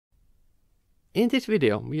In this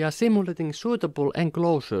video, we are simulating suitable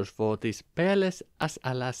enclosures for this Peerless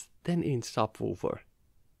SLS 10-inch subwoofer.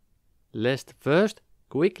 Let's first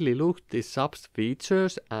quickly look at the sub's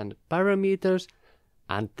features and parameters,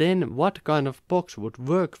 and then what kind of box would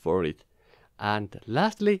work for it. And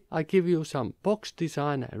lastly, I give you some box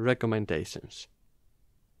design recommendations.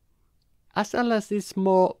 SLS is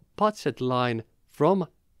more budget line from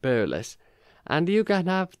Peerless, and you can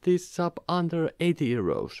have this sub under 80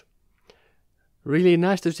 euros. Really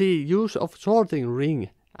nice to see use of sorting ring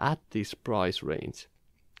at this price range.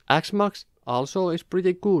 Xmax also is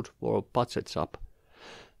pretty good for a budget sub.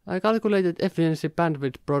 I calculated efficiency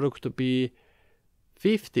bandwidth product to be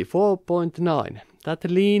 54.9. That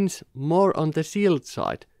leans more on the sealed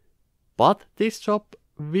side, but this sub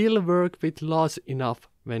will work with large enough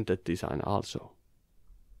vented design also.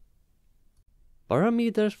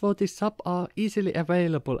 Parameters for this sub are easily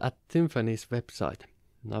available at Tymphany's website.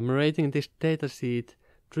 I'm rating this datasheet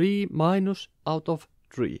 3- out of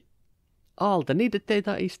 3. All the needed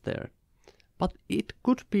data is there, but it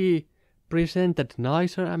could be presented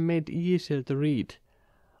nicer and made easier to read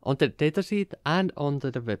on the datasheet and on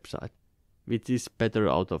the website, which is better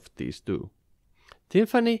out of these two.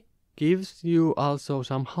 Tymphany gives you also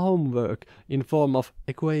some homework in form of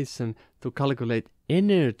equation to calculate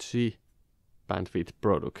energy bandwidth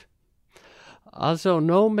product. Also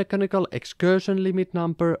no mechanical excursion limit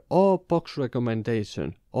number or box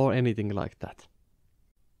recommendation or anything like that.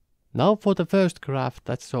 Now for the first graph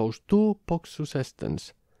that shows two box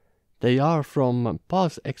suggestions. They are from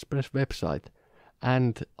Pulse Express website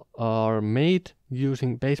and are made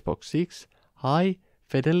using Basebox 6 high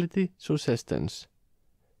fidelity suggestions.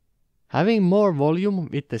 Having more volume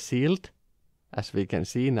with the sealed, as we can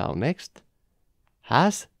see now next,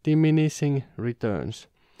 has diminishing returns.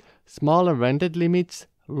 Smaller vented limits,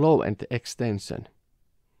 low end extension.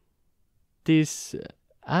 This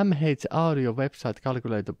MH Audio website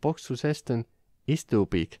calculator box suggestion is too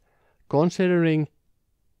big, considering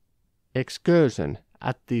excursion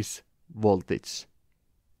at this voltage.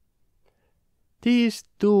 These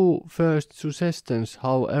two first suggestions,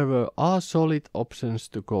 however, are solid options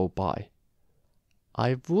to go by.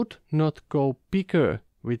 I would not go bigger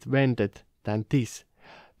with vented than this,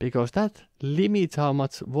 because that limits how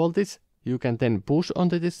much voltage you can then push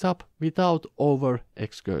onto the sub without over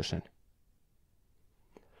excursion.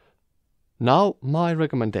 Now my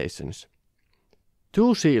recommendations.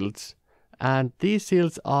 2 shields, and these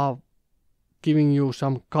shields are giving you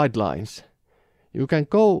some guidelines. You can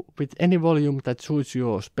go with any volume that suits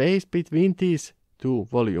your space between these two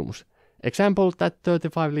volumes. Example, that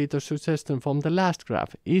 35 liter suggestion from the last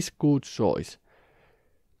graph is good choice.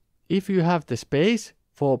 If you have the space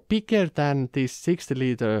for bigger than this 60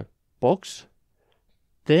 liter box,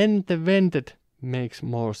 then the vented makes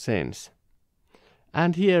more sense.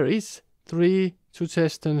 And here is 3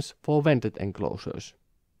 suggestions for vented enclosures.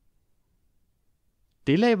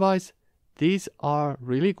 Delay wise, these are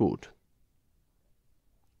really good.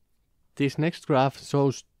 This next graph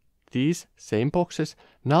shows these same boxes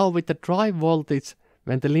now with the drive voltage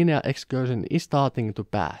when the linear excursion is starting to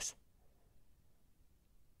pass.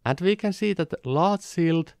 And we can see that the large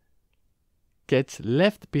shield gets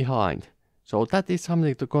left behind, so that is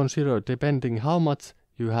something to consider depending how much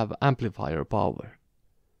you have amplifier power.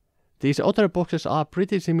 These other boxes are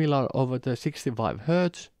pretty similar over the 65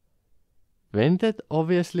 Hz. Vented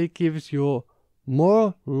obviously gives you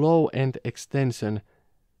more low-end extension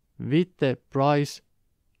with the price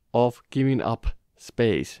of giving up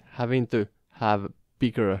space, having to have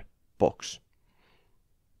bigger box.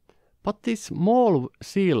 But this small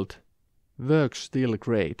shield works still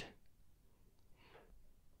great.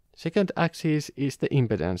 Second axis is the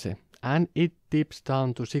impedance, and it dips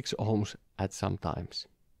down to 6 ohms at some times.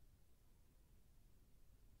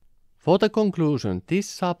 For the conclusion, this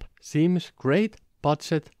sub seems great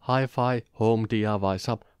budget hi-fi home DIY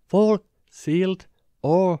sub for sealed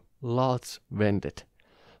or large vented.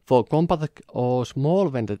 For compact or small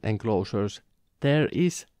vented enclosures, there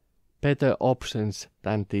is better options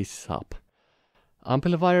than this sub.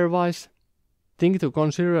 Amplifier wise, thing to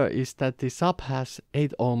consider is that the sub has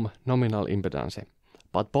 8 ohm nominal impedance,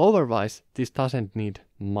 but power wise this doesn't need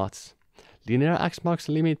much. Linear Xmax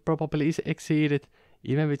limit probably is exceeded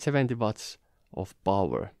even with 70 watts of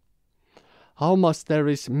power. How much there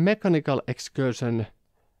is mechanical excursion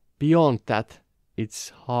beyond that, it's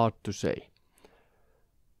hard to say.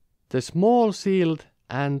 The small sealed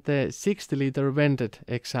and the 60 liter vented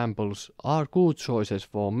examples are good choices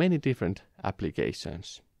for many different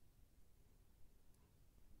applications.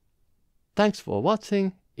 Thanks for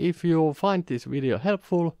watching. If you find this video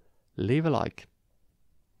helpful, leave a like.